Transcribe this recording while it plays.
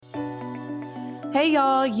Hey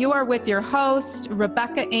y'all, you are with your host,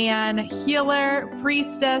 Rebecca Ann, healer,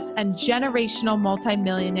 priestess, and generational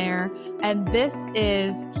multimillionaire. And this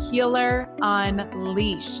is Healer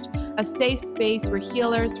Unleashed, a safe space where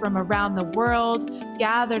healers from around the world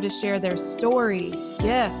gather to share their story,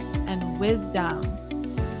 gifts, and wisdom.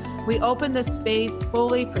 We open the space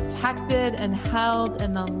fully protected and held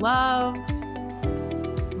in the love.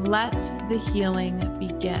 Let the healing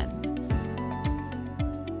begin.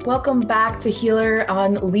 Welcome back to Healer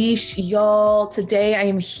Unleashed, y'all. Today I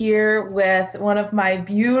am here with one of my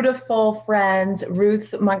beautiful friends,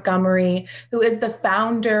 Ruth Montgomery, who is the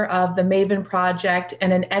founder of the Maven Project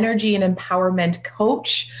and an energy and empowerment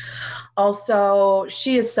coach. Also,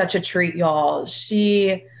 she is such a treat, y'all.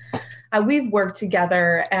 We've worked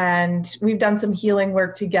together and we've done some healing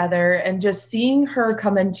work together, and just seeing her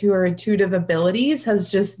come into her intuitive abilities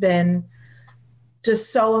has just been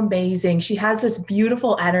so amazing. She has this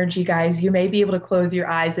beautiful energy, guys. You may be able to close your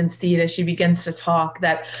eyes and see it as she begins to talk,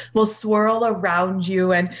 that will swirl around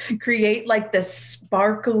you and create like this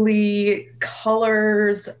sparkly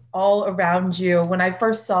colors all around you. When I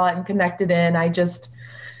first saw it and connected in, I just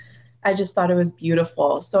thought it was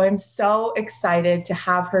beautiful. So I'm so excited to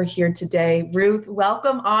have her here today. Ruth,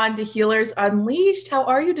 welcome on to Healers Unleashed. How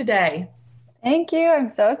are you today? Thank you. I'm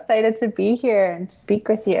so excited to be here and speak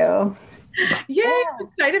with you. Yay, I'm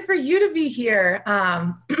excited for you to be here.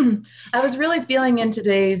 I was really feeling in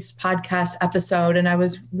today's podcast episode, and I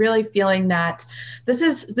was really feeling that this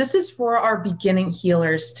is for our beginning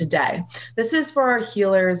healers today. This is for our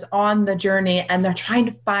healers on the journey, and they're trying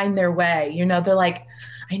to find their way. You know, they're like,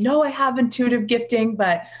 I know I have intuitive gifting,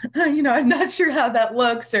 but I'm not sure how that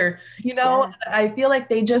looks, or I feel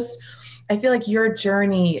like your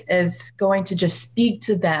journey is going to just speak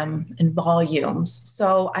to them in volumes.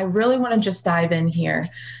 So I really want to just dive in here.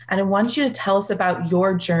 And I want you to tell us about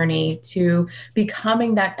your journey to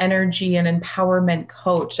becoming that energy and empowerment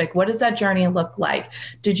coach. Like, what does that journey look like?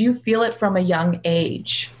 Did you feel it from a young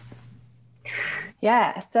age?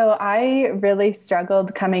 Yeah. So I really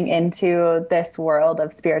struggled coming into this world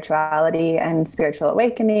of spirituality and spiritual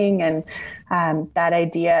awakening, and that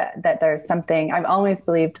idea that there's something, I've always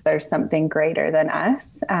believed there's something greater than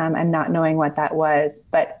us, and not knowing what that was.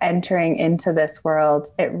 But entering into this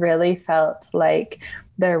world, it really felt like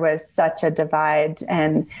there was such a divide.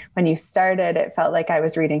 And when you started, it felt like I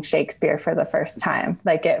was reading Shakespeare for the first time.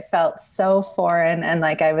 Like, it felt so foreign and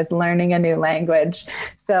like I was learning a new language.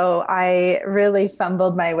 So I really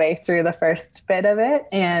fumbled my way through the first bit of it.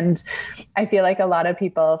 And I feel like a lot of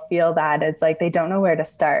people feel that it's like they don't know where to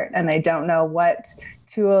start and they don't know what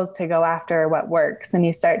tools to go after, what works. And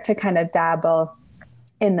you start to kind of dabble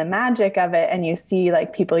in the magic of it, and you see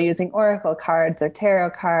like people using oracle cards or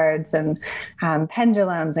tarot cards and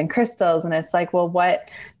pendulums and crystals, and it's like, well,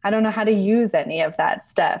 I don't know how to use any of that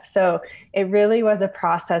stuff. So it really was a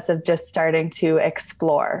process of just starting to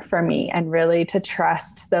explore for me, and really to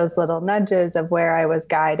trust those little nudges of where I was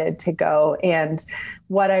guided to go and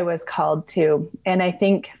what I was called to. And I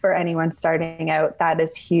think for anyone starting out, that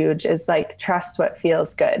is huge, is like, trust what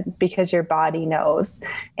feels good, because your body knows.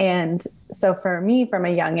 And so for me, from a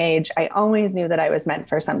young age, I always knew that I was meant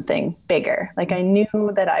for something bigger. Like, I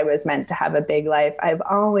knew that I was meant to have a big life. I've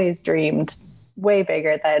always dreamed way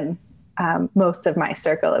bigger than most of my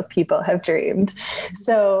circle of people have dreamed.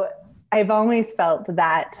 So I've always felt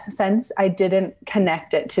that sense. I didn't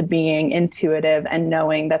connect it to being intuitive and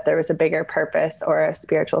knowing that there was a bigger purpose or a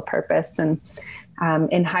spiritual purpose. And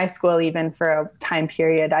in high school, even for a time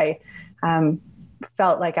period, I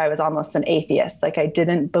felt like I was almost an atheist. Like, I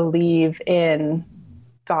didn't believe in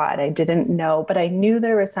God. I didn't know, but I knew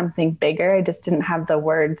there was something bigger. I just didn't have the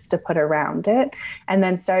words to put around it. And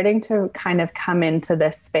then starting to kind of come into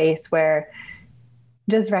this space where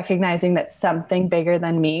just recognizing that something bigger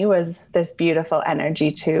than me was this beautiful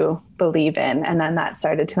energy to believe in. And then that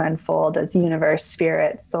started to unfold as universe,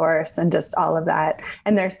 spirit, source, and just all of that.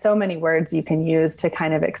 And there's so many words you can use to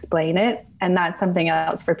kind of explain it. And that's something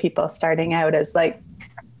else for people starting out, is like,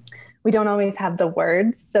 we don't always have the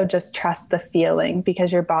words. So just trust the feeling,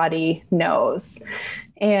 because your body knows.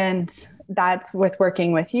 And that's with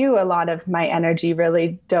working with you, a lot of my energy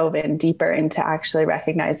really dove in deeper into actually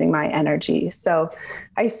recognizing my energy. So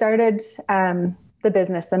I started the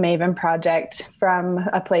business, the Maven Project, from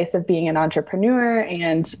a place of being an entrepreneur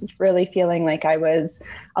and really feeling like I was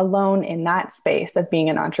alone in that space of being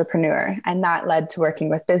an entrepreneur. And that led to working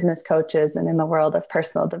with business coaches and in the world of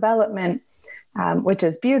personal development which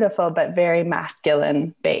is beautiful, but very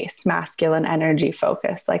masculine based, masculine energy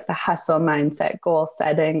focus, like the hustle mindset, goal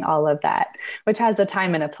setting, all of that, which has a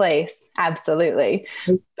time and a place. Absolutely.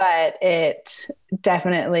 But it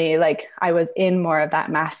definitely, like, I was in more of that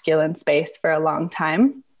masculine space for a long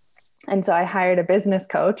time. And so I hired a business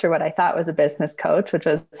coach, or what I thought was a business coach, which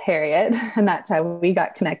was Harriet. And that's how we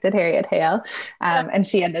got connected, Harriet Hale. And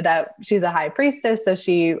she she's a high priestess. So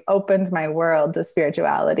she opened my world to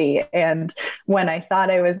spirituality. And when I thought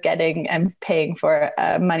I was getting and paying for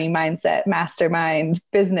a money mindset mastermind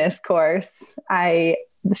business course, I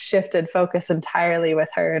shifted focus entirely with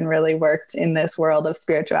her and really worked in this world of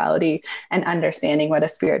spirituality and understanding what a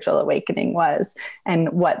spiritual awakening was and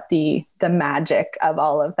what the magic of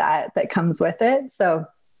all of that comes with it. So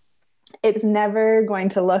it's never going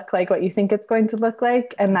to look like what you think it's going to look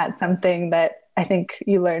like. And that's something that I think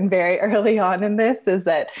you learn very early on in this, is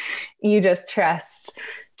that you just trust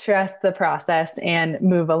the process and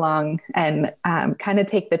move along and kind of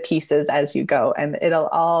take the pieces as you go, and it'll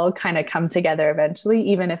all kind of come together eventually,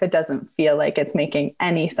 even if it doesn't feel like it's making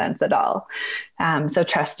any sense at all. So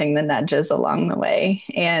trusting the nudges along the way.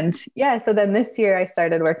 And yeah, so then this year I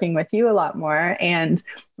started working with you a lot more, and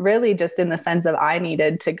really just in the sense of I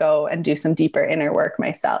needed to go and do some deeper inner work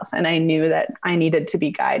myself. And I knew that I needed to be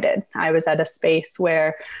guided. I was at a space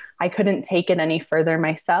where I couldn't take it any further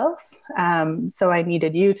myself. So I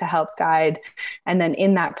needed you to help guide. And then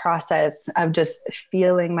in that process of just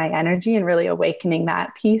feeling my energy and really awakening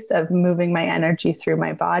that piece of moving my energy through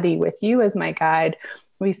my body with you as my guide,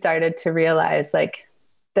 we started to realize, like,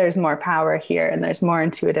 there's more power here and there's more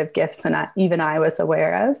intuitive gifts than even I was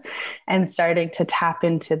aware of, and starting to tap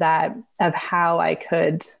into that of how I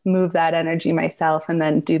could move that energy myself and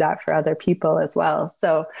then do that for other people as well.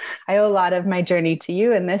 So I owe a lot of my journey to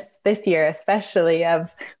you, and this year, especially,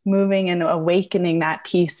 of moving and awakening that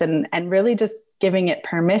piece and really just giving it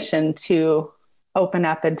permission to open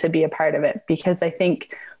up and to be a part of it. Because I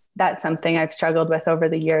think that's something I've struggled with over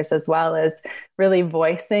the years as well, is really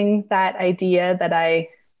voicing that idea that I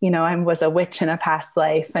was a witch in a past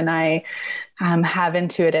life and I have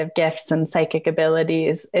intuitive gifts and psychic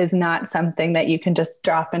abilities is not something that you can just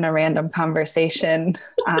drop in a random conversation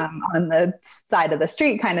on the side of the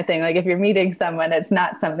street kind of thing. Like if you're meeting someone, it's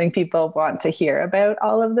not something people want to hear about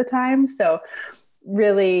all of the time. So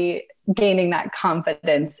really gaining that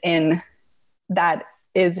confidence in that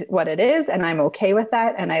is what it is. And I'm okay with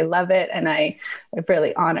that. And I love it. And I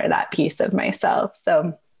really honor that piece of myself.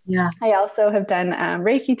 So yeah, I also have done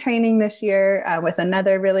Reiki training this year with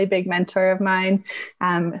another really big mentor of mine,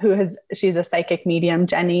 she's a psychic medium,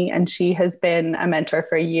 Jenny, and she has been a mentor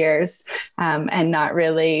for years and not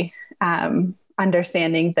really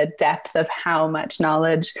understanding the depth of how much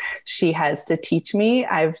knowledge she has to teach me.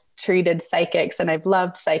 I've treated psychics and I've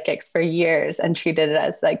loved psychics for years and treated it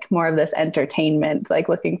as like more of this entertainment, like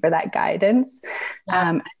looking for that guidance.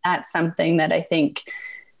 And that's something that I think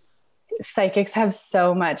psychics have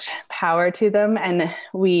so much power to them. And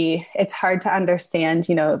it's hard to understand,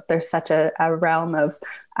 there's such a realm of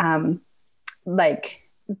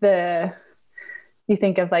you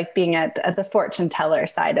think of like being at the fortune teller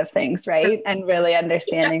side of things, right? And really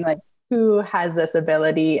understanding like who has this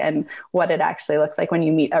ability and what it actually looks like when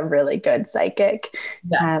you meet a really good psychic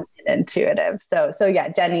and intuitive. So yeah,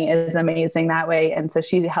 Jenny is amazing that way. And so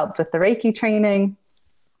she helped with the Reiki training.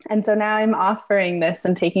 And so now I'm offering this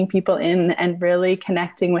and taking people in and really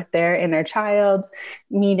connecting with their inner child,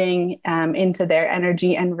 meeting into their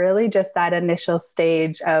energy, and really just that initial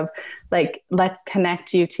stage of like, let's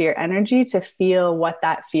connect you to your energy to feel what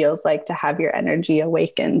that feels like to have your energy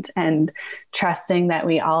awakened, and trusting that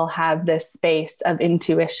we all have this space of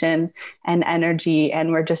intuition and energy.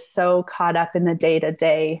 And we're just so caught up in the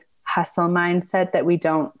day-to-day hustle mindset that we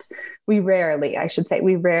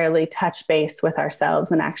rarely touch base with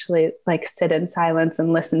ourselves and actually like sit in silence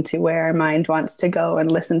and listen to where our mind wants to go and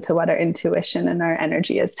listen to what our intuition and our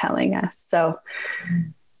energy is telling us. So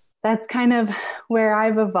that's kind of where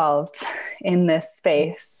I've evolved in this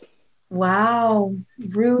space. Wow.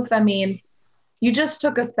 Ruth, I mean, you just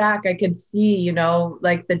took us back. I could see,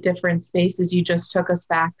 like the different spaces you just took us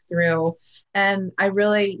back through. And I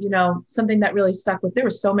really, something that really there were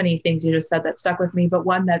so many things you just said that stuck with me, but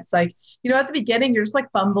one that's like, at the beginning, you're just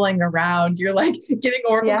like fumbling around. You're like getting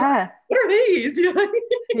oracle. Yeah. What are these? You're like,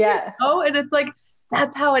 yeah. And it's like,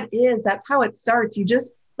 that's how it is. That's how it starts. You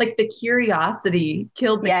just like the curiosity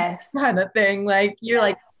killed me kind of thing. Like you're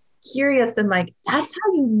like curious and like, that's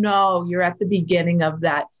how you're at the beginning of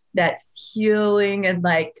that healing and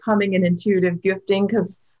like coming in intuitive gifting.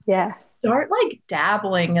 Cause start like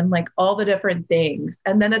dabbling in like all the different things.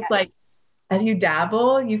 And then it's like, as you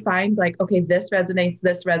dabble, you find like, okay, this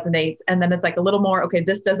resonates. And then it's like a little more, okay,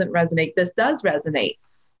 this doesn't resonate. This does resonate,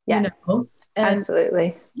 Yeah, you know? And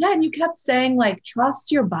absolutely. yeah. And you kept saying like,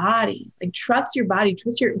 trust your body, like trust your body,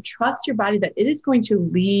 trust your body that it is going to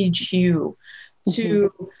lead you to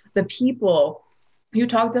the people. You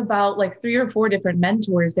talked about like 3 or 4 different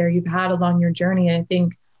mentors there you've had along your journey. I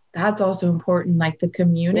think that's also important, like the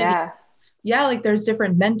community. Yeah, like there's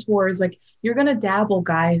different mentors, like you're going to dabble,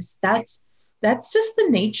 guys. That's just the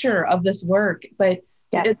nature of this work. But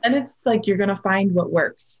then it's like, you're going to find what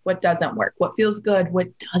works, what doesn't work, what feels good, what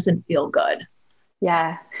doesn't feel good.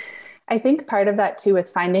 Yeah. I think part of that too,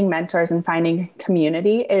 with finding mentors and finding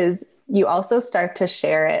community, is you also start to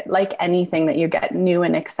share it. Like anything that you get new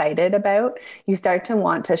and excited about, you start to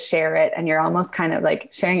want to share it, and you're almost kind of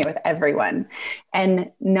like sharing it with everyone.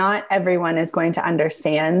 And not everyone is going to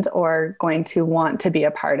understand or going to want to be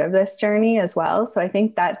a part of this journey as well. So I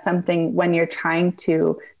think that's something when you're trying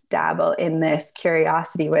to dabble in this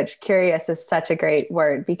curiosity, which curious is such a great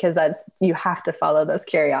word, because you have to follow those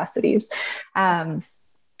curiosities.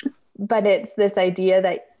 But it's this idea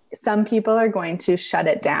that some people are going to shut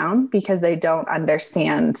it down because they don't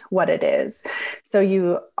understand what it is. So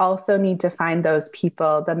you also need to find those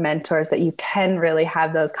people, the mentors that you can really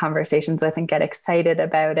have those conversations with and get excited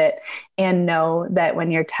about it, and know that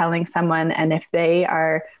when you're telling someone, and if they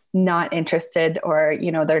are not interested, or,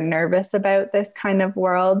 they're nervous about this kind of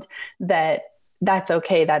world, that's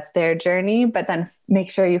okay. That's their journey. But then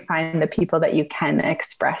make sure you find the people that you can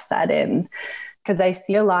express that in. Because I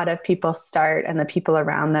see a lot of people start and the people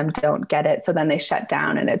around them don't get it. So then they shut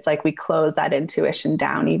down, and it's like we close that intuition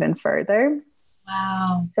down even further.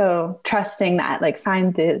 Wow. So trusting that, like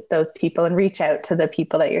find those people and reach out to the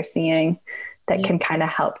people that you're seeing that can kind of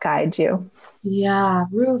help guide you. Yeah,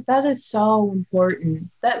 Ruth, that is so important.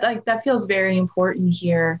 That feels very important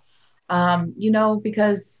here.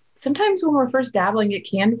 Because sometimes when we're first dabbling, it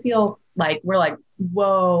can feel like we're like,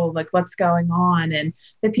 whoa, like what's going on? And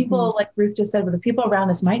the people, like Ruth just said, but the people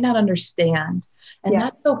around us might not understand, and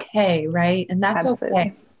that's okay. Right. And that's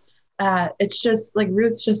okay. It's just like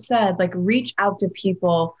Ruth just said, like reach out to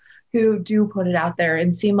people who do put it out there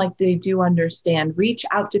and seem like they do understand. Reach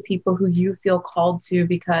out to people who you feel called to,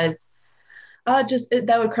 because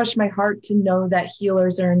that would crush my heart to know that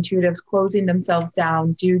healers or intuitives closing themselves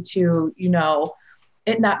down due to,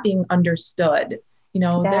 it not being understood. There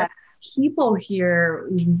are people here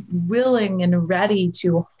willing and ready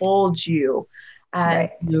to hold you as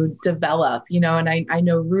you develop, and I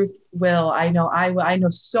know Ruth will, I know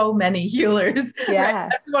so many healers. Yeah.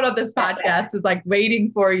 Right? Everyone on this podcast is like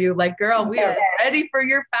waiting for you. Like, girl, we are ready for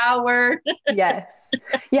your power. Yes.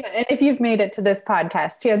 Yeah. And if you've made it to this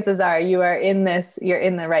podcast, chances are you're in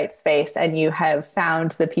the right space, and you have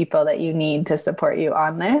found the people that you need to support you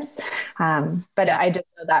on this. But I just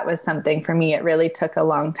know that was something for me. It really took a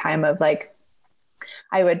long time of like,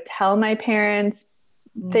 I would tell my parents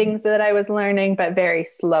things that I was learning, but very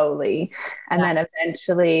slowly. And then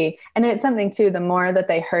eventually, and it's something too, the more that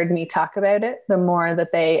they heard me talk about it, the more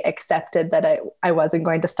that they accepted that I wasn't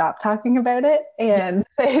going to stop talking about it. And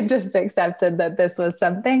they just accepted that this was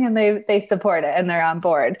something, and they support it, and they're on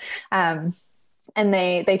board. And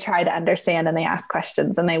they try to understand, and they ask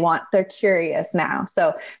questions, and they're curious now.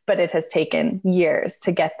 So, but it has taken years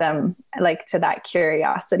to get them like to that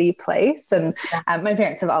curiosity place. And my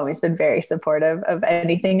parents have always been very supportive of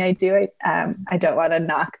anything I do. I don't want to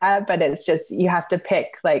knock that, but it's just, you have to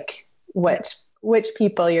pick like which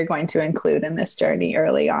people you're going to include in this journey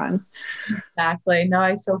early on. Exactly. No,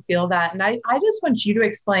 I so feel that. And I just want you to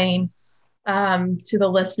explain to the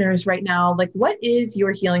listeners right now, like, what is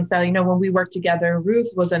your healing style? When we worked together, Ruth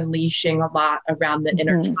was unleashing a lot around the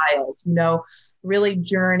inner child, really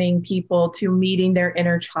journeying people to meeting their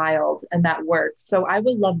inner child and that work. So I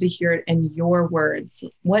would love to hear it in your words.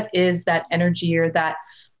 What is that energy, or that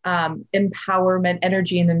empowerment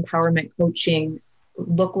energy and empowerment coaching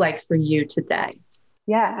look like for you today?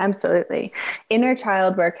 Yeah, absolutely. Inner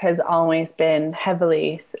child work has always been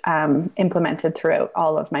heavily implemented throughout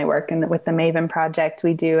all of my work. And with the Maven Project,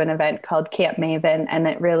 we do an event called Camp Maven, and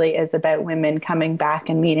it really is about women coming back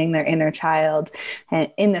and meeting their inner child,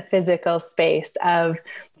 and in the physical space of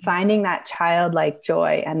finding that childlike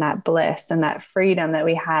joy and that bliss and that freedom that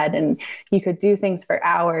we had. And you could do things for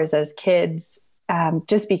hours as kids,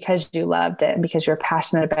 just because you loved it and because you're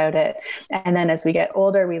passionate about it. And then as we get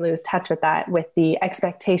older, we lose touch with that, with the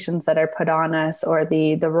expectations that are put on us, or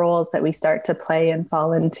the roles that we start to play and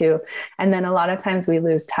fall into. And then a lot of times we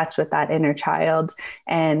lose touch with that inner child,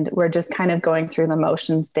 and we're just kind of going through the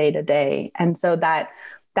motions day to day. And so that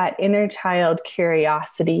that inner child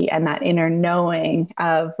curiosity and that inner knowing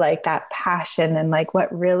of like that passion and like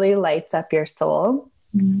what really lights up your soul.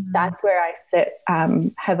 That's where I sit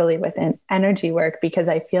heavily within energy work, because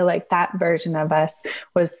I feel like that version of us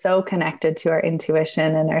was so connected to our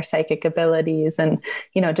intuition and our psychic abilities and,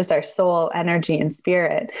 you know, just our soul energy and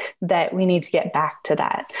spirit, that we need to get back to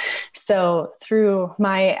that. So through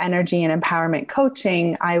my energy and empowerment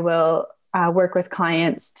coaching, I will work with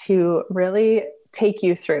clients to really take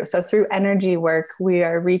you through. So through energy work, we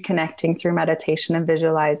are reconnecting through meditation and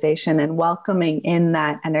visualization and welcoming in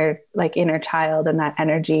that inner child and that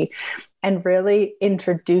energy, and really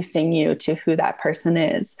introducing you to who that person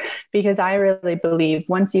is. Because I really believe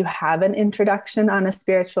once you have an introduction on a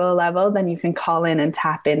spiritual level, then you can call in and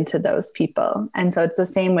tap into those people. And so it's the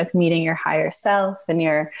same with meeting your higher self and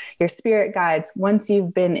your spirit guides. Once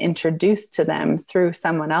you've been introduced to them through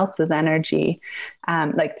someone else's energy,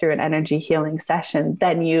 like through an energy healing session,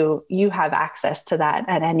 then you have access to that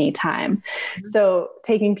at any time. Mm-hmm. So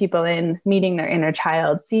taking people in, meeting their inner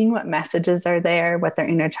child, seeing what messages are there, what their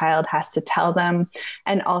inner child has to tell them,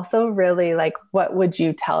 and also really like, what would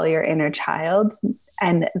you tell your inner child?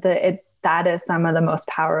 And that is some of the most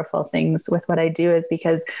powerful things with what I do, is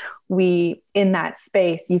because in that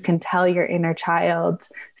space, you can tell your inner child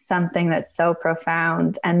something that's so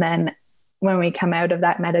profound. And then when we come out of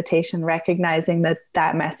that meditation, recognizing that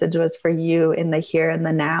that message was for you in the here and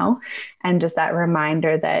the now, and just that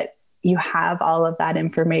reminder that you have all of that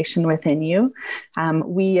information within you.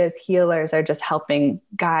 We as healers are just helping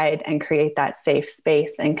guide and create that safe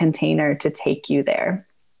space and container to take you there.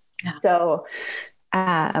 Yeah. So,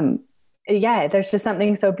 there's just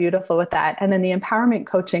something so beautiful with that. And then the empowerment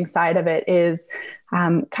coaching side of it is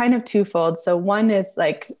kind of twofold. So one is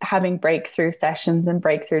like having breakthrough sessions and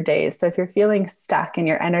breakthrough days. So if you're feeling stuck in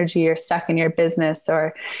your energy or stuck in your business,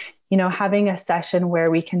 or you know, having a session where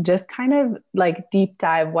we can just kind of like deep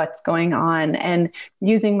dive what's going on, and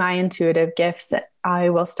using my intuitive gifts, I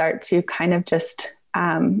will start to kind of just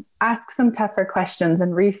ask some tougher questions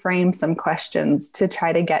and reframe some questions to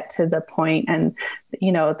try to get to the point and,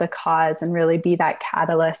 you know, the cause, and really be that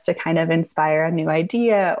catalyst to kind of inspire a new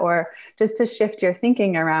idea, or just to shift your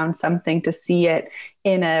thinking around something, to see it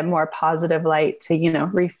in a more positive light, to, you know,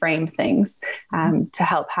 reframe things, to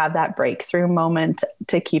help have that breakthrough moment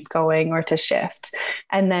to keep going or to shift.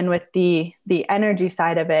 And then with the energy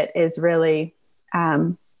side of it is really,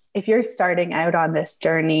 if you're starting out on this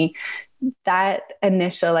journey, that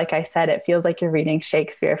initial, like I said, it feels like you're reading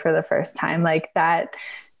Shakespeare for the first time. Like that,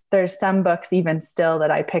 there's some books even still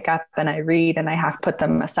that I pick up and I read, and I have to put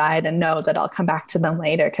them aside and know that I'll come back to them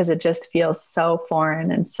later, because it just feels so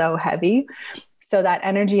foreign and so heavy. So that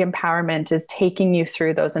energy empowerment is taking you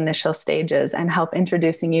through those initial stages and help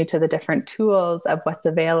introducing you to the different tools of what's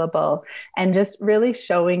available, and just really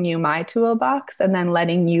showing you my toolbox, and then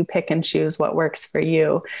letting you pick and choose what works for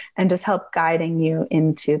you, and just help guiding you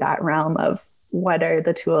into that realm of what are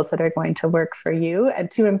the tools that are going to work for you,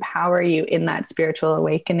 and to empower you in that spiritual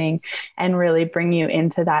awakening, and really bring you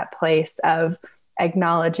into that place of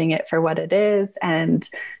acknowledging it for what it is, and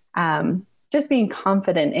just being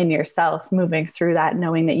confident in yourself moving through that,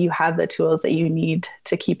 knowing that you have the tools that you need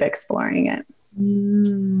to keep exploring it.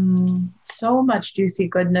 So much juicy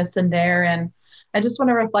goodness in there. And I just want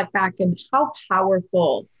to reflect back on how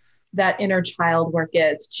powerful that inner child work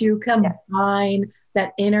is, to combine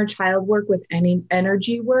that inner child work with any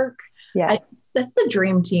energy work. Yeah. That's the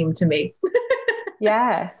dream team to me.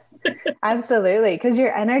 Yeah. Absolutely. Because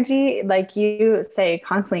your energy, like you say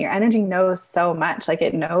constantly, your energy knows so much, like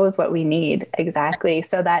it knows what we need exactly.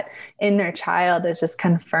 So that inner child is just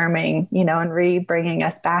confirming, you know, and bringing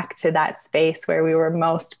us back to that space where we were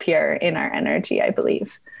most pure in our energy, I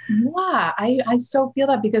believe. Yeah, I so feel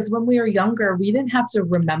that, because when we were younger, we didn't have to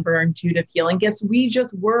remember our intuitive healing gifts. We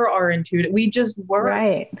just were our intuitive. We just were.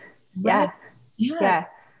 Right. Yeah. Yes. Yeah.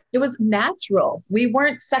 It was natural. We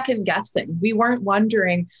weren't second guessing. We weren't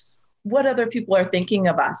wondering what other people are thinking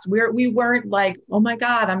of us. We weren't like, oh my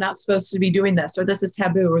God, I'm not supposed to be doing this, or this is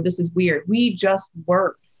taboo, or this is weird. We just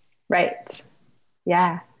were. Right.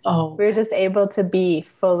 Yeah. Oh, we're just able to be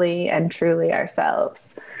fully and truly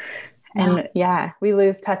ourselves. And we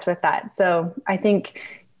lose touch with that. So I think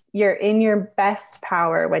you're in your best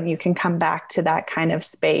power when you can come back to that kind of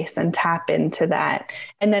space and tap into that.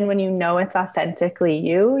 And then when you know it's authentically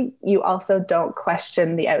you, you also don't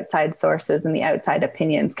question the outside sources and the outside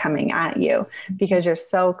opinions coming at you, because you're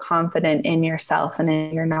so confident in yourself and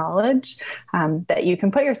in your knowledge that you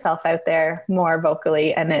can put yourself out there more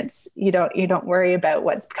vocally, and you don't worry about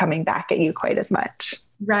what's coming back at you quite as much.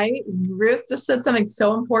 Right. Ruth just said something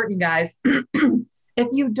so important, guys. if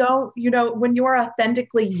you don't, when you're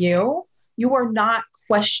authentically you, you are not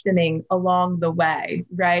questioning along the way,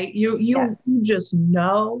 right? You just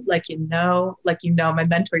know, like my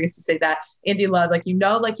mentor used to say that, Andy Love,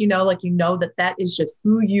 that is just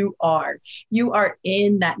who you are. You are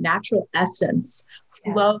in that natural essence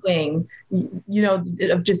flowing,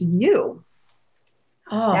 of just you.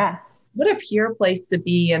 Oh, yeah. What a pure place to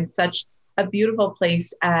be, and such a beautiful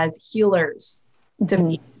place as healers to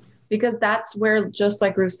be, because that's where, just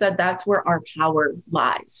like Ruth said, that's where our power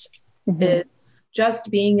lies. Is just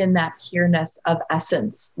being in that pureness of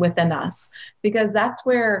essence within us, because that's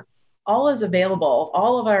where all is available,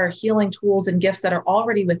 all of our healing tools and gifts that are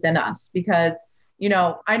already within us. Because,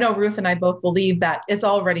 I know Ruth and I both believe that it's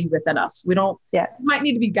already within us. We might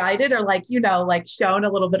need to be guided or shown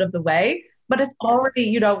a little bit of the way, but it's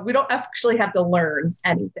already, we don't actually have to learn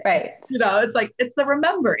anything. Right. It's the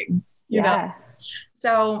remembering, you know?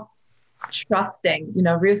 So trusting,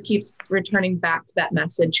 Ruth keeps returning back to that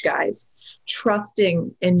message, guys.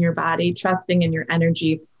 Trusting in your body, trusting in your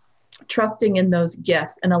energy, trusting in those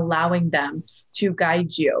gifts, and allowing them to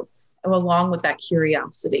guide you along with that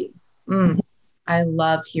curiosity. I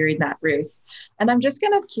love hearing that, Ruth. And I'm just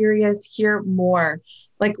kind of curious, hear more.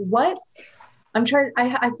 I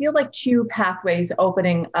feel like two pathways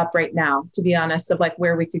opening up right now, to be honest, of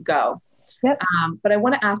where we could go. Yep. But I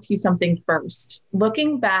want to ask you something first.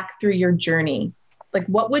 Looking back through your journey,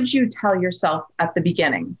 what would you tell yourself at the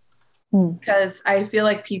beginning? Because I feel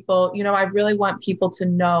like people, I really want people to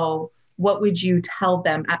know, what would you tell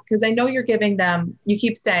them? Because I know you're giving them, you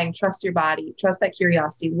keep saying, trust your body, trust that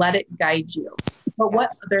curiosity, let it guide you. But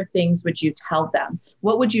what other things would you tell them?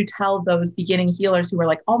 What would you tell those beginning healers who are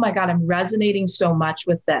like, oh my God, I'm resonating so much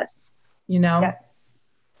with this, Yeah.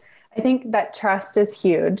 I think that trust is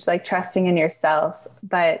huge, trusting in yourself,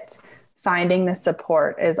 but finding the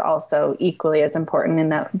support is also equally as important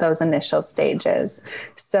in those initial stages.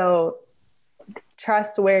 So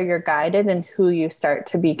trust where you're guided and who you start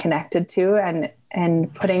to be connected to,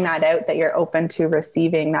 and putting that out, that you're open to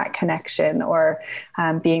receiving that connection, or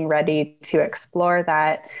being ready to explore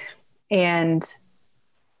that. And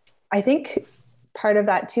I think part of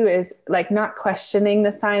that too is not questioning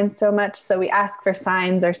the signs so much. So we ask for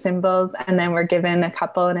signs or symbols, and then we're given a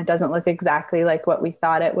couple and it doesn't look exactly like what we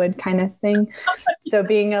thought it would, kind of thing. So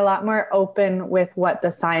being a lot more open with what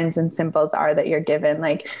the signs and symbols are that you're given,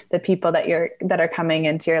 the people that are coming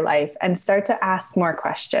into your life, and start to ask more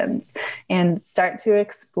questions and start to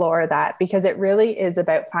explore that, because it really is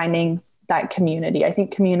about finding that community. I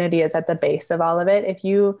think community is at the base of all of it. If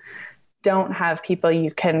you don't have people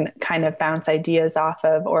you can kind of bounce ideas off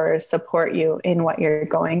of or support you in what you're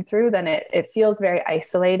going through, then it feels very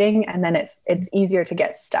isolating, and then it's easier to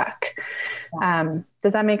get stuck.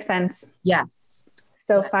 Does that make sense? Yes.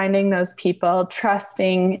 So finding those people,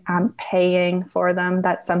 trusting, paying for them.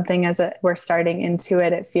 That's something we're starting into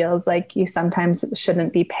it. It feels like you sometimes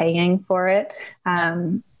shouldn't be paying for it.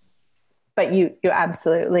 But you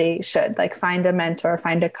absolutely should find a mentor,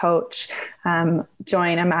 find a coach,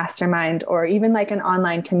 join a mastermind, or even an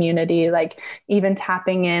online community, even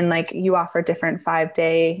tapping in, you offer different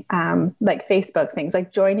 5-day, Facebook things,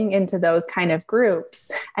 joining into those kind of groups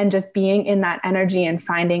and just being in that energy and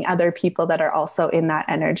finding other people that are also in that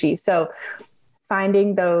energy. So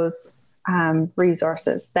finding those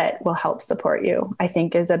resources that will help support you, I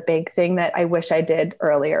think, is a big thing that I wish I did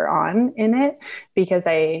earlier on in it, because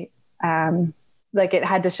it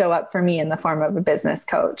had to show up for me in the form of a business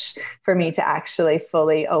coach for me to actually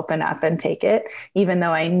fully open up and take it, even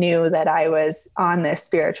though I knew that I was on this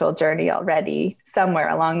spiritual journey already somewhere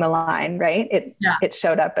along the line, right? It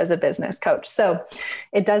showed up as a business coach. So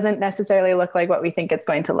it doesn't necessarily look like what we think it's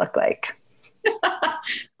going to look like.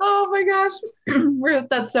 Oh my gosh, Ruth,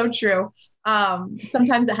 that's so true.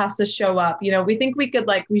 Sometimes it has to show up. We think we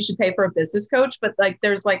should pay for a business coach, but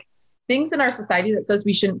there's things in our society that says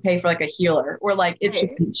we shouldn't pay for a healer, or it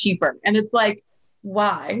should be cheaper. And it's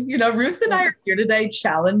why? Ruth and I are here today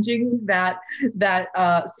challenging that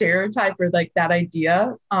stereotype, or that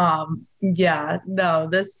idea.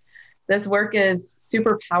 This work is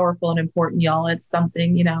super powerful and important, y'all. It's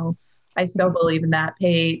something, I so believe in that.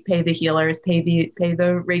 Pay the healers, pay the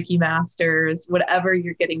Reiki masters, whatever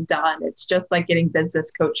you're getting done. It's just like getting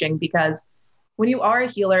business coaching, because when you are a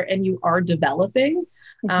healer and you are developing,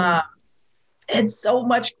 it's so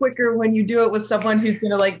much quicker when you do it with someone who's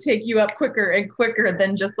going to take you up quicker and quicker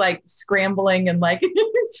than just scrambling and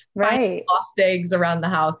right, lost eggs around the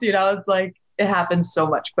house. It's it happens so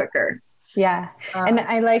much quicker. Yeah. And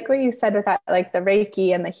I like what you said with that, the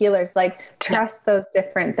Reiki and the healers, trust those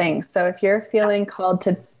different things. So if you're feeling called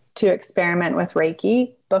to experiment with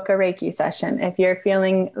Reiki, book a Reiki session. If you're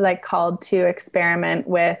feeling like called to experiment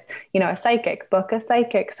with, a psychic, book a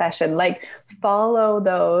psychic session. Like follow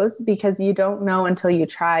those, because you don't know until you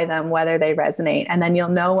try them whether they resonate. And then you'll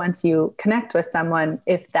know once you connect with someone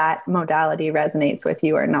if that modality resonates with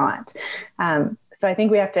you or not. So I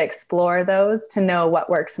think we have to explore those to know what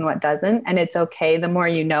works and what doesn't. And it's okay. The more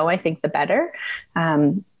you know, I think the better.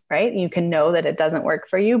 Right? You can know that it doesn't work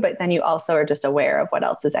for you, but then you also are just aware of what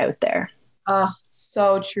else is out there.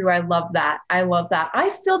 So true. I love that. I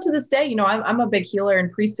still, to this day, I'm a big healer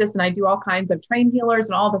and priestess, and I do all kinds of trained healers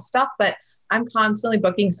and all the stuff, but I'm constantly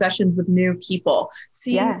booking sessions with new people,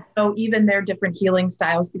 seeing, even their different healing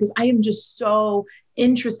styles, because I am just so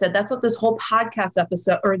interested. That's what this whole podcast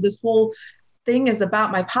episode, or this whole thing is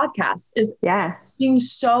about. My podcast is being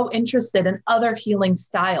so interested in other healing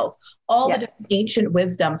styles, all the different ancient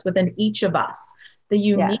wisdoms within each of us, the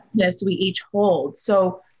uniqueness we each hold.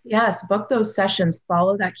 So yes, book those sessions,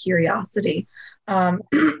 follow that curiosity.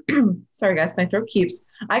 Sorry guys, my throat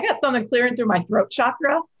I got something clearing through my throat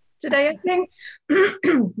chakra today, I think.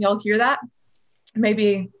 Y'all hear that?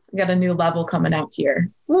 Maybe we got a new level coming out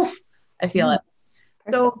here. Oof, I feel it.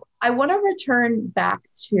 So I want to return back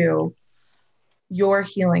to your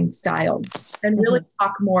healing style and really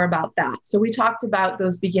talk more about that. So we talked about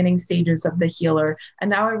those beginning stages of the healer, and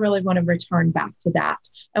now I really want to return back to that.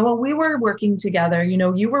 And when we were working together,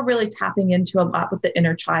 you were really tapping into a lot with the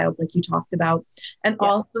inner child, like you talked about, and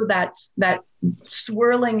also that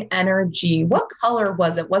swirling energy. What color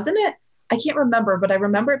was it? Wasn't it? I can't remember, but I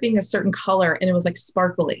remember it being a certain color, and it was like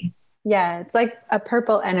sparkly. Yeah, it's like a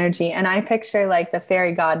purple energy. And I picture like the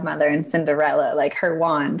fairy godmother in Cinderella, like her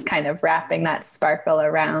wand kind of wrapping that sparkle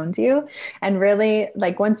around you. And really,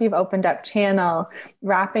 like once you've opened up channel,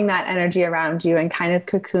 wrapping that energy around you and kind of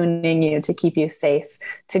cocooning you to keep you safe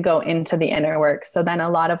to go into the inner work. So then a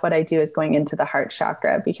lot of what I do is going into the heart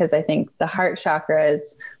chakra, because I think the heart chakra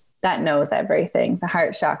is that knows everything. The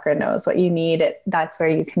heart chakra knows what you need. That's where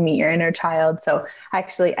you can meet your inner child. So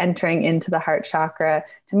actually entering into the heart chakra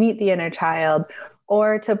to meet the inner child,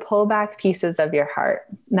 or to pull back pieces of your heart.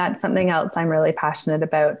 And that's something else I'm really passionate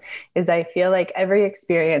about, is I feel like every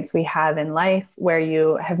experience we have in life where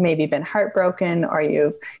you have maybe been heartbroken, or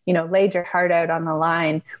you've, laid your heart out on the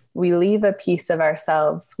line, we leave a piece of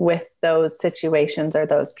ourselves with those situations or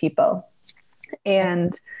those people.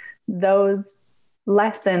 And those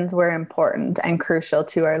lessons were important and crucial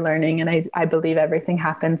to our learning. And I believe everything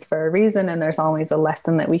happens for a reason, and there's always a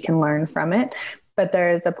lesson that we can learn from it. But there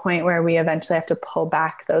is a point where we eventually have to pull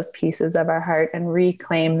back those pieces of our heart and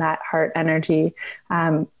reclaim that heart energy,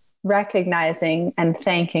 recognizing and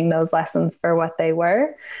thanking those lessons for what they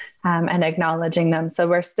were, and acknowledging them. So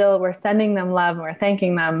we're sending them love and we're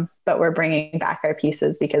thanking them, but we're bringing back our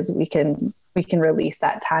pieces because we can release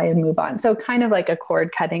that tie and move on. So kind of like a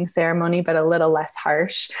cord cutting ceremony, but a little less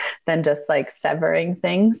harsh than just like severing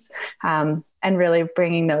things, and really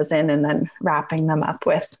bringing those in and then wrapping them up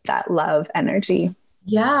with that love energy.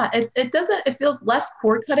 Yeah. It feels less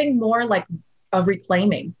cord cutting, more like a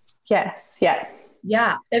reclaiming. Yes. Yeah.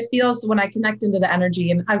 Yeah. It feels, when I connect into the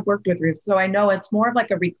energy, and I've worked with Ruth, so I know it's more of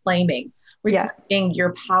like a reclaiming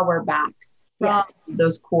your power back from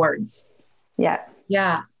those cords. Yeah.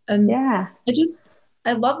 Yeah. And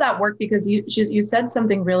I love that work, because you said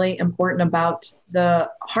something really important about the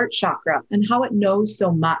heart chakra and how it knows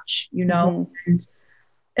so much, and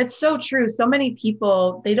it's so true. So many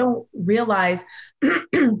people, they don't realize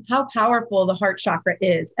how powerful the heart chakra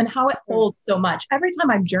is and how it holds so much. Every time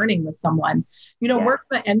I'm journeying with someone, we're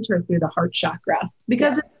going to enter through the heart chakra,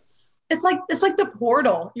 because it's like the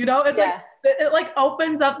portal, it's like, it like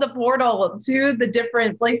opens up the portal to the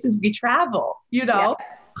different places we travel, Yeah,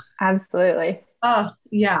 absolutely.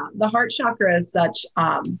 Yeah. The heart chakra is such,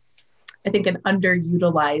 I think, an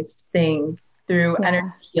underutilized thing through energy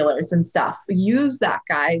healers and stuff. Use that,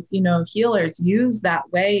 guys, healers use that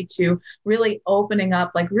way to really opening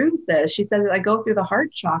up, like Ruth is. She said that I go through the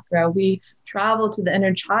heart chakra, we travel to the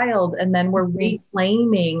inner child, and then we're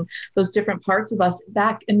reclaiming those different parts of us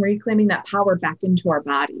back and reclaiming that power back into our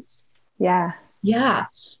bodies. Yeah. Yeah.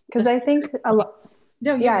 Because I think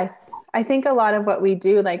I think a lot of what we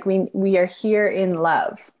do, like we are here in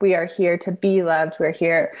love. We are here to be loved. We're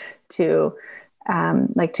here to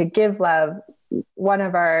to give love. One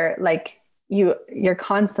of our, you're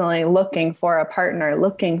constantly looking for a partner,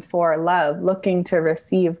 looking for love, looking to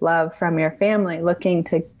receive love from your family, looking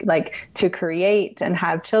to create and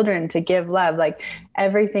have children, to give love. Like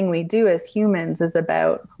everything we do as humans is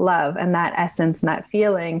about love and that essence and that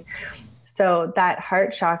feeling. So that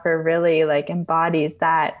heart chakra really embodies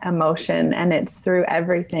that emotion, and it's through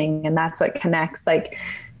everything. And that's what connects.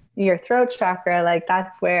 your throat chakra, like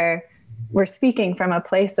that's where we're speaking from a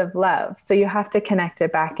place of love. So you have to connect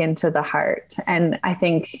it back into the heart. And I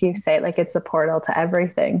think you say like it's a portal to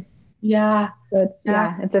everything. Yeah. So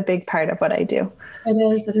it's a big part of what I do. It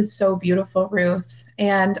is. It is so beautiful, Ruth.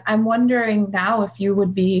 And I'm wondering now if you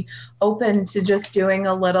would be open to just doing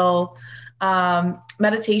a little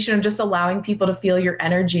meditation and just allowing people to feel your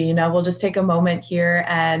energy. You know, we'll just take a moment here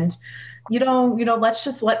and let's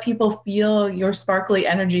just let people feel your sparkly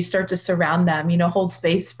energy start to surround them, hold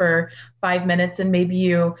space for 5 minutes and maybe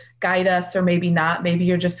you guide us or maybe not. Maybe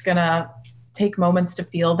you're just going to take moments to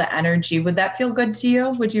feel the energy. Would that feel good to you?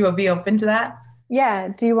 Would you be open to that? Yeah.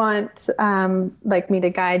 Do you want like me to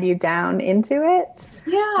guide you down into it?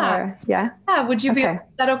 Yeah. Yeah. Would you be, is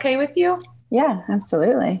that okay with you? Yeah,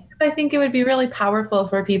 absolutely. I think it would be really powerful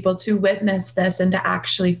for people to witness this and to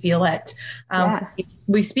actually feel it.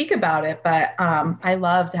 We speak about it, but I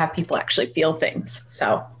love to have people actually feel things.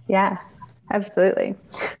 So yeah, absolutely.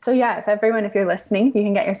 So if you're listening, you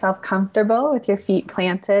can get yourself comfortable with your feet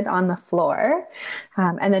planted on the floor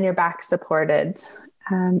and then your back supported.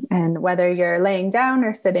 And whether you're laying down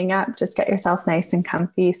or sitting up, just get yourself nice and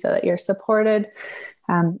comfy so that you're supported.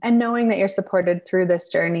 And knowing that you're supported through this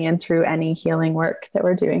journey and through any healing work that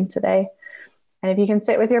we're doing today. And if you can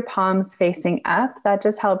sit with your palms facing up, that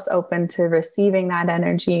just helps open to receiving that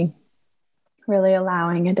energy, really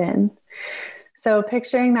allowing it in. So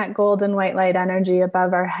picturing that golden white light energy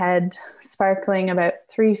above our head, sparkling about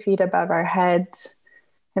 3 feet above our head,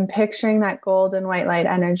 and picturing that golden white light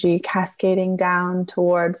energy cascading down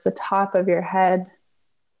towards the top of your head.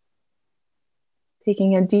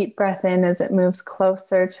 Taking a deep breath in as it moves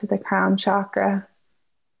closer to the crown chakra.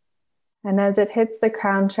 And as it hits the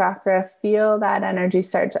crown chakra, feel that energy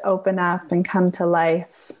start to open up and come to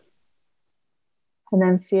life. And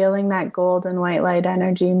then feeling that golden white light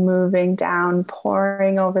energy moving down,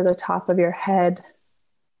 pouring over the top of your head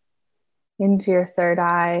into your third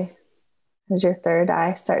eye, as your third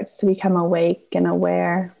eye starts to become awake and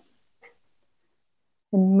aware.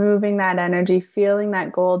 And moving that energy, feeling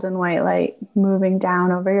that golden white light moving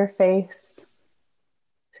down over your face,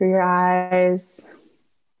 through your eyes,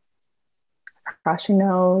 across your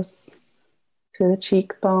nose, through the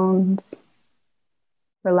cheekbones,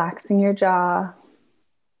 relaxing your jaw,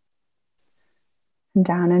 and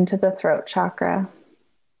down into the throat chakra.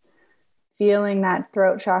 Feeling that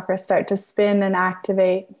throat chakra start to spin and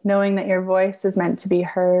activate, knowing that your voice is meant to be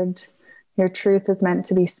heard. Your truth is meant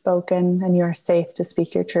to be spoken, and you are safe to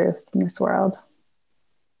speak your truth in this world.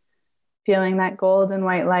 Feeling that golden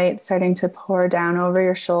white light starting to pour down over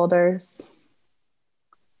your shoulders,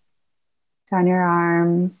 down your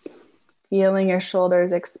arms, feeling your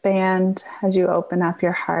shoulders expand as you open up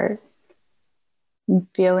your heart. And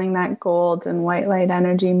feeling that golden white light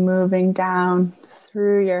energy moving down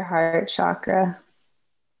through your heart chakra,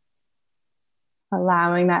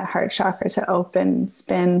 allowing that heart chakra to open and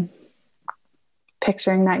spin.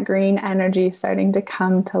 Picturing that green energy starting to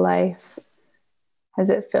come to life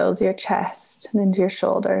as it fills your chest and into your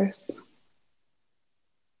shoulders.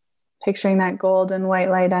 Picturing that golden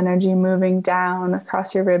white light energy moving down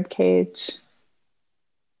across your rib cage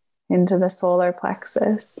into the solar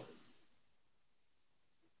plexus.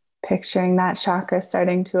 Picturing that chakra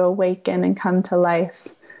starting to awaken and come to life,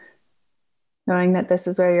 knowing that this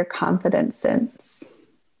is where your confidence sits.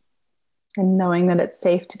 And knowing that it's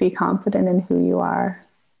safe to be confident in who you are.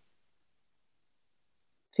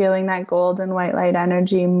 Feeling that golden white light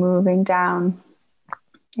energy moving down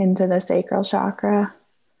into the sacral chakra,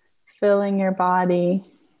 filling your body,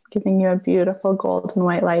 giving you a beautiful golden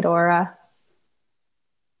white light aura.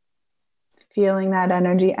 Feeling that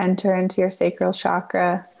energy enter into your sacral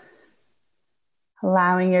chakra,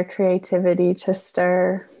 allowing your creativity to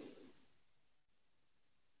stir.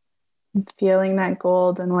 Feeling that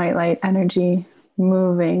golden white light energy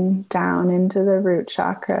moving down into the root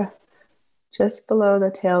chakra, just below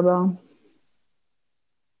the tailbone.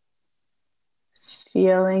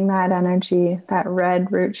 Feeling that energy, that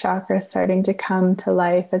red root chakra starting to come to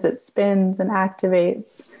life as it spins and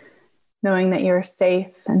activates, knowing that you're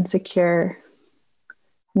safe and secure,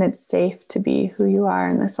 and it's safe to be who you are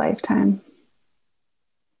in this lifetime.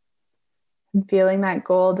 And feeling that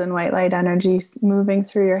golden white light energy moving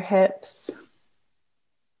through your hips,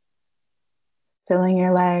 filling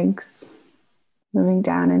your legs, moving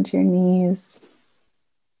down into your knees,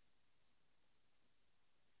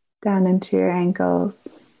 down into your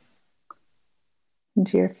ankles,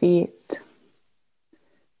 into your feet.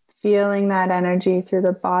 Feeling that energy through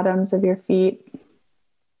the bottoms of your feet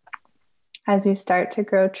as you start to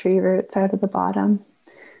grow tree roots out of the bottom.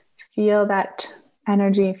 Feel that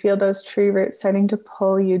energy. Feel those tree roots starting to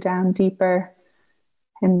pull you down deeper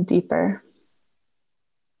and deeper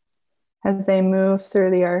as they move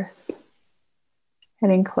through the earth,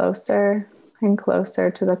 getting closer and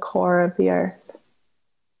closer to the core of the earth.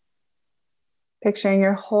 Picturing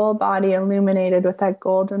your whole body illuminated with that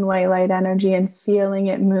golden white light energy and feeling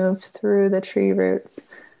it move through the tree roots,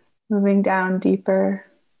 moving down deeper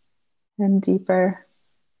and deeper.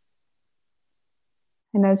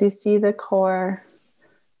 And as you see the core,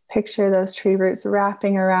 picture those tree roots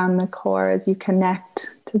wrapping around the core as you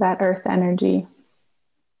connect to that earth energy.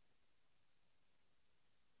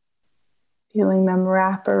 Feeling them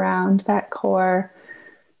wrap around that core,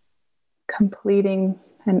 completing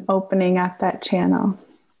and opening up that channel.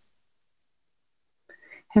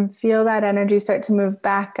 And feel that energy start to move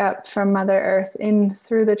back up from Mother Earth, in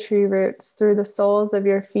through the tree roots, through the soles of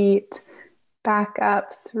your feet, back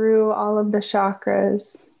up through all of the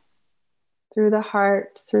chakras, through the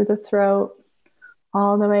heart, through the throat,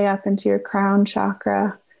 all the way up into your crown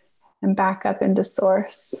chakra and back up into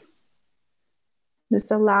source.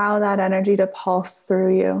 Just allow that energy to pulse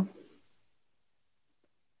through you.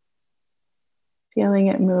 Feeling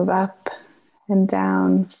it move up and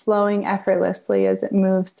down, flowing effortlessly as it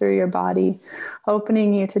moves through your body,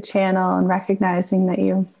 opening you to channel and recognizing that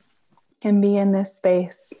you can be in this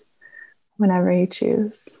space whenever you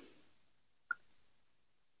choose.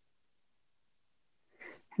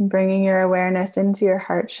 And bringing your awareness into your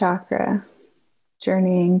heart chakra,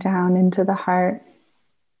 journeying down into the heart.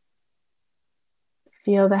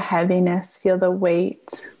 Feel the heaviness, feel the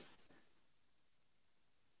weight.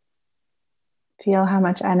 Feel how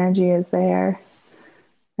much energy is there,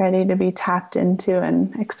 ready to be tapped into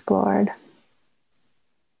and explored.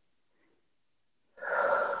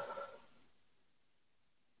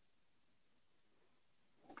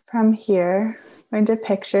 From here, I'm going to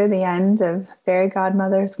picture the end of Fairy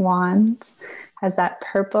Godmother's wand as that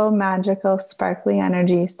purple, magical, sparkly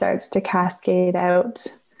energy starts to cascade out,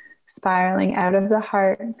 spiraling out of the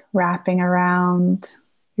heart, wrapping around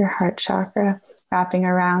your heart chakra, wrapping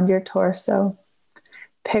around your torso.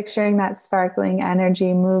 Picturing that sparkling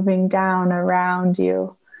energy moving down around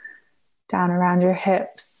you, down around your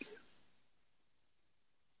hips,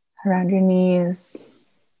 around your knees,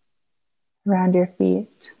 around your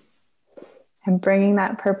feet. And bringing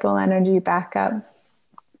that purple energy back up,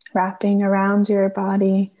 wrapping around your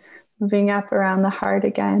body, moving up around the heart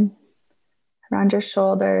again, around your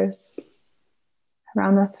shoulders,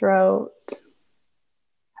 around the throat,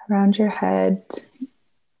 around your head,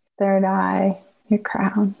 third eye, your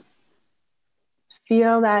crown.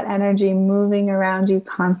 Feel that energy moving around you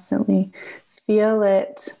constantly. Feel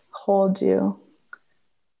it hold you.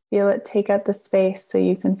 Feel it take up the space so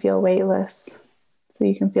you can feel weightless, so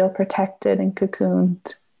you can feel protected and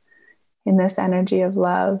cocooned in this energy of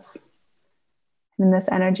love, in this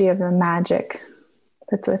energy of the magic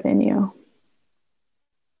that's within you.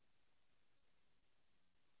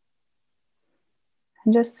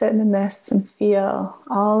 And just sit in this and feel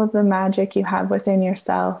all of the magic you have within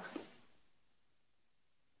yourself.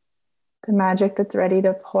 The magic that's ready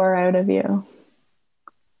to pour out of you.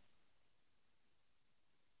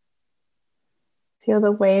 Feel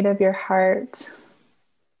the weight of your heart.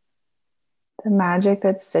 The magic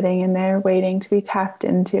that's sitting in there waiting to be tapped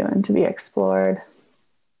into and to be explored.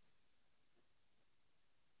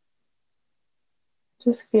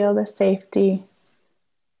 Just feel the safety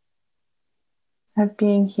of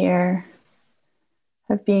being here,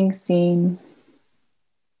 of being seen,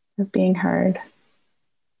 of being heard.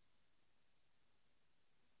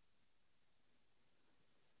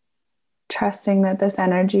 Trusting that this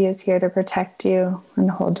energy is here to protect you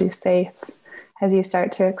and hold you safe as you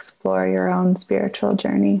start to explore your own spiritual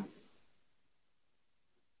journey.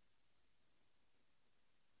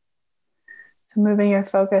 So moving your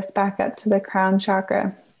focus back up to the crown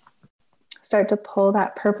chakra. Start to pull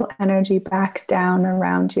that purple energy back down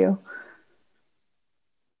around you,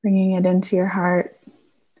 bringing it into your heart,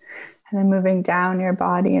 and then moving down your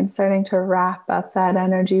body and starting to wrap up that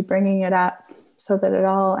energy, bringing it up so that it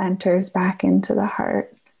all enters back into the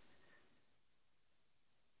heart.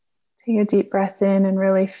 Take a deep breath in and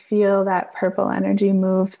really feel that purple energy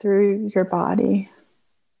move through your body.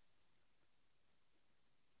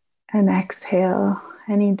 And exhale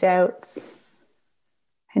any doubts,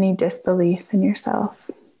 any disbelief in yourself.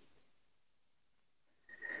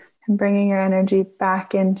 And bringing your energy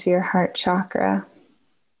back into your heart chakra.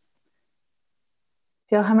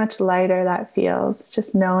 Feel how much lighter that feels,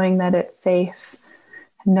 just knowing that it's safe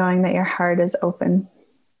and knowing that your heart is open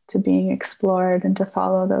to being explored and to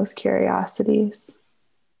follow those curiosities.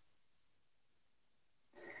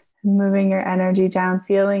 Moving your energy down,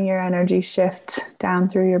 feeling your energy shift down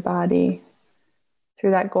through your body,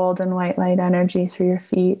 through that golden white light energy, through your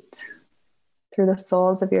feet, through the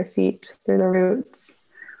soles of your feet, through the roots,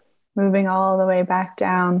 moving all the way back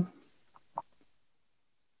down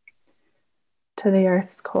to the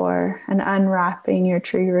earth's core and unwrapping your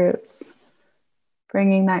tree roots,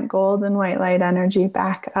 bringing that golden white light energy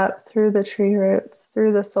back up through the tree roots,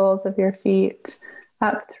 through the soles of your feet,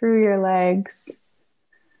 up through your legs,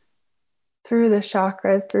 through the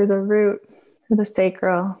chakras, through the root, through the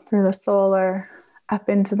sacral, through the solar, up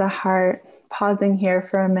into the heart. Pausing here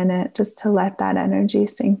for a minute just to let that energy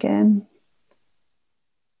sink in.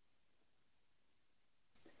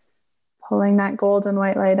 Pulling that golden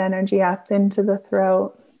white light energy up into the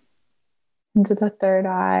throat, into the third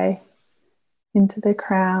eye, into the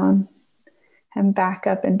crown, and back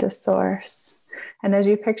up into source. And as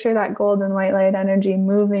you picture that golden white light energy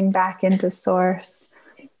moving back into source,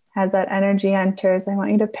 as that energy enters, I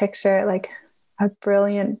want you to picture it like a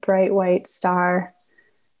brilliant, bright white star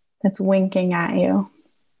that's winking at you,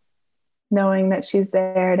 knowing that she's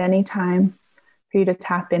there at any time for you to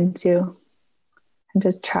tap into and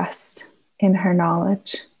to trust in her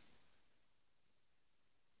knowledge.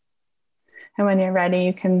 And when you're ready,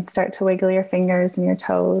 you can start to wiggle your fingers and your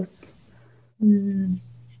toes. And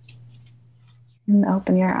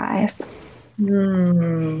open your eyes.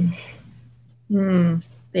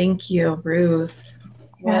 Thank you, Ruth.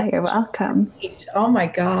 Yeah, you're welcome. Oh my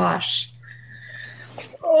gosh.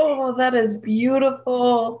 Oh, that is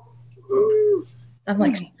beautiful. I'm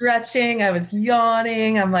like stretching. I was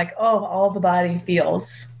yawning. I'm like, oh, all the body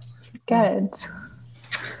feels. Good.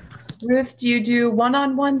 Ruth, do you do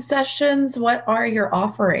one-on-one sessions? What are your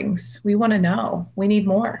offerings? We want to know. We need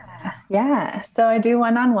more. Yeah, so I do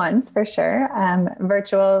one-on-ones for sure,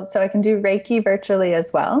 virtual. So I can do Reiki virtually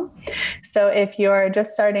as well. So if you're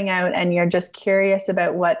just starting out and you're just curious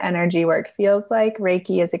about what energy work feels like,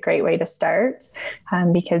 Reiki is a great way to start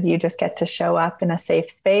because you just get to show up in a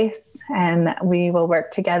safe space and we will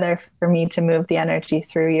work together for me to move the energy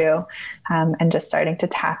through you and just starting to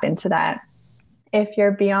tap into that. If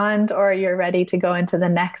you're beyond or you're ready to go into the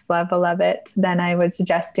next level of it, then I would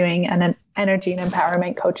suggest doing an energy and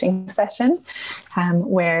empowerment coaching session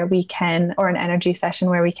where we can, or an energy session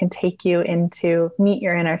where we can take you into meet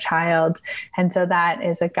your inner child. And so that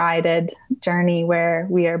is a guided journey where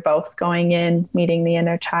we are both going in, meeting the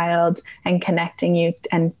inner child and connecting you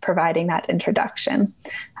and providing that introduction.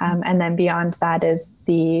 And then beyond that is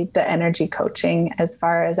the energy coaching as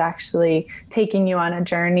far as actually taking you on a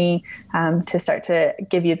journey to start to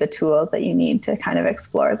give you the tools that you need to kind of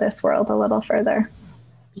explore this world a little further.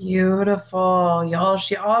 Beautiful. Y'all,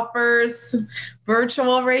 she offers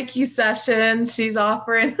virtual Reiki sessions. She's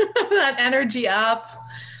offering that energy up.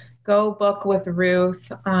 Go book with Ruth.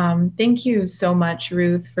 Thank you so much,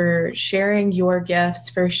 Ruth, for sharing your gifts,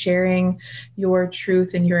 for sharing your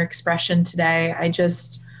truth and your expression today.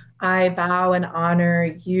 I bow and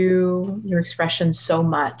honor you, your expression so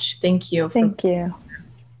much. Thank you. Thank you.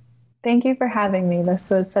 Thank you for having me. This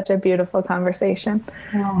was such a beautiful conversation.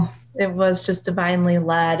 Oh, it was just divinely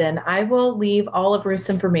led. And I will leave all of Ruth's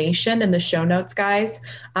information in the show notes, guys.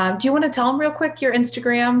 Do you want to tell them real quick your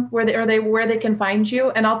Instagram, where they can find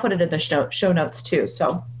you? And I'll put it in the show notes too.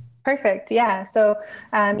 So perfect. Yeah. So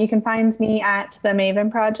you can find me at the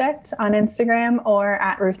Maven Project on Instagram or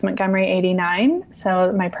at Ruth Montgomery 89.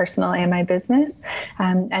 So my personal and my business.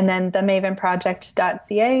 And then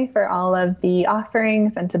themavenproject.ca for all of the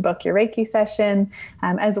offerings and to book your Reiki session,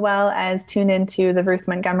 as well as tune into the Ruth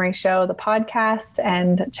Montgomery Show, the podcast,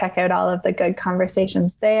 and check out all of the good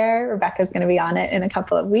conversations there. Rebecca's going to be on it in a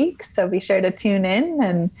couple of weeks. So be sure to tune in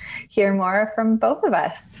and hear more from both of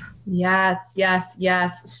us. Yes.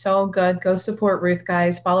 So good. Go support Ruth,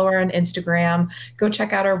 guys. Follow her on Instagram. Go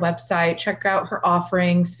check out her website. Check out her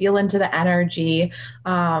offerings. Feel into the energy.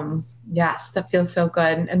 Yes, that feels so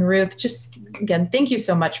good. And Ruth, just again, thank you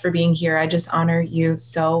so much for being here. I just honor you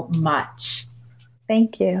so much.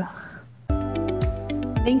 Thank you.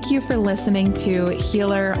 Thank you for listening to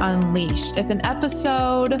Healer Unleashed. If an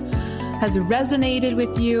episode has resonated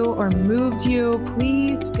with you or moved you,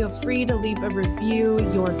 please feel free to leave a review.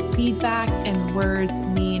 Your feedback and words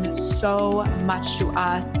mean so much to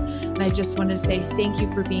us. And I just want to say thank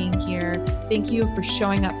you for being here. Thank you for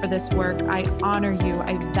showing up for this work. I honor you.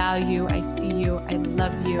 I value. I see you. I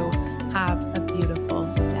love you. Have a beautiful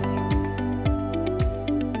day.